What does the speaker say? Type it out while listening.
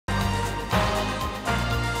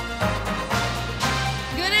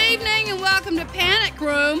welcome to Panic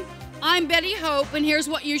Room. I'm Betty Hope, and here's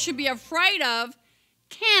what you should be afraid of.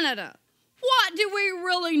 Canada. What do we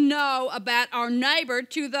really know about our neighbor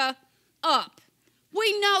to the up?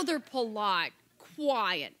 We know they're polite,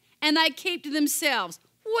 quiet, and they keep to themselves.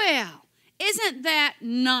 Well, isn't that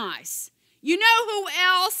nice? You know who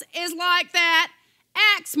else is like that?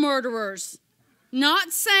 Axe murderers.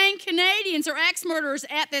 Not saying Canadians are axe murderers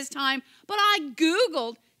at this time, but I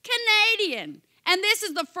Googled Canadian, and this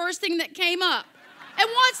is the first thing that came up. And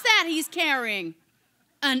what's that he's carrying?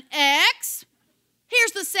 An axe?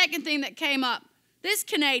 Here's the second thing that came up. This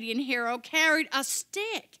Canadian hero carried a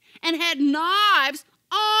stick and had knives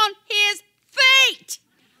on his feet.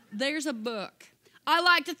 There's a book I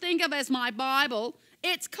like to think of as my Bible.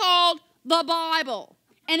 It's called the Bible.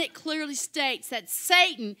 And it clearly states that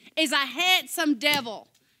Satan is a handsome devil.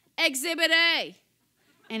 Exhibit A.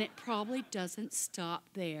 And it probably doesn't stop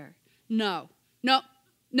there. No,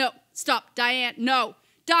 stop, Diane, no.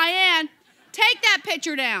 Diane, take that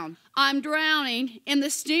picture down. I'm drowning in the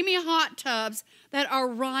steamy hot tubs that are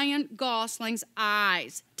Ryan Gosling's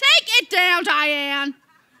eyes. Take it down, Diane.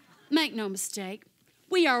 Make no mistake,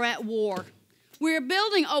 we are at war. We're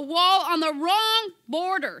building a wall on the wrong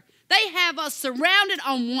border. They have us surrounded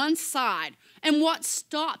on one side. And what's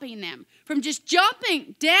stopping them from just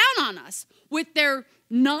jumping down on us with their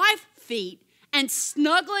knife feet and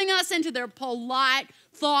snuggling us into their polite,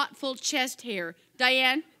 thoughtful chest hair?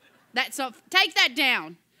 Diane, take that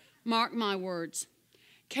down. Mark my words.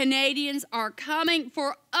 Canadians are coming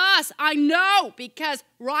for us. I know, because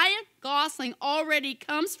Ryan Gosling already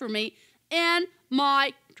comes for me in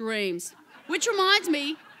my dreams. Which reminds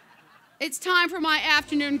me, it's time for my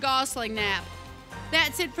afternoon Gosling nap.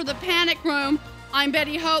 That's it for the Panic Room. I'm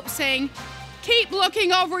Betty Hope saying, keep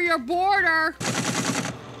looking over your border.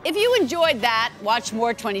 If you enjoyed that, watch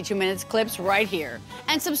more 22 Minutes clips right here.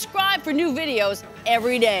 And subscribe for new videos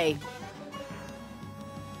every day.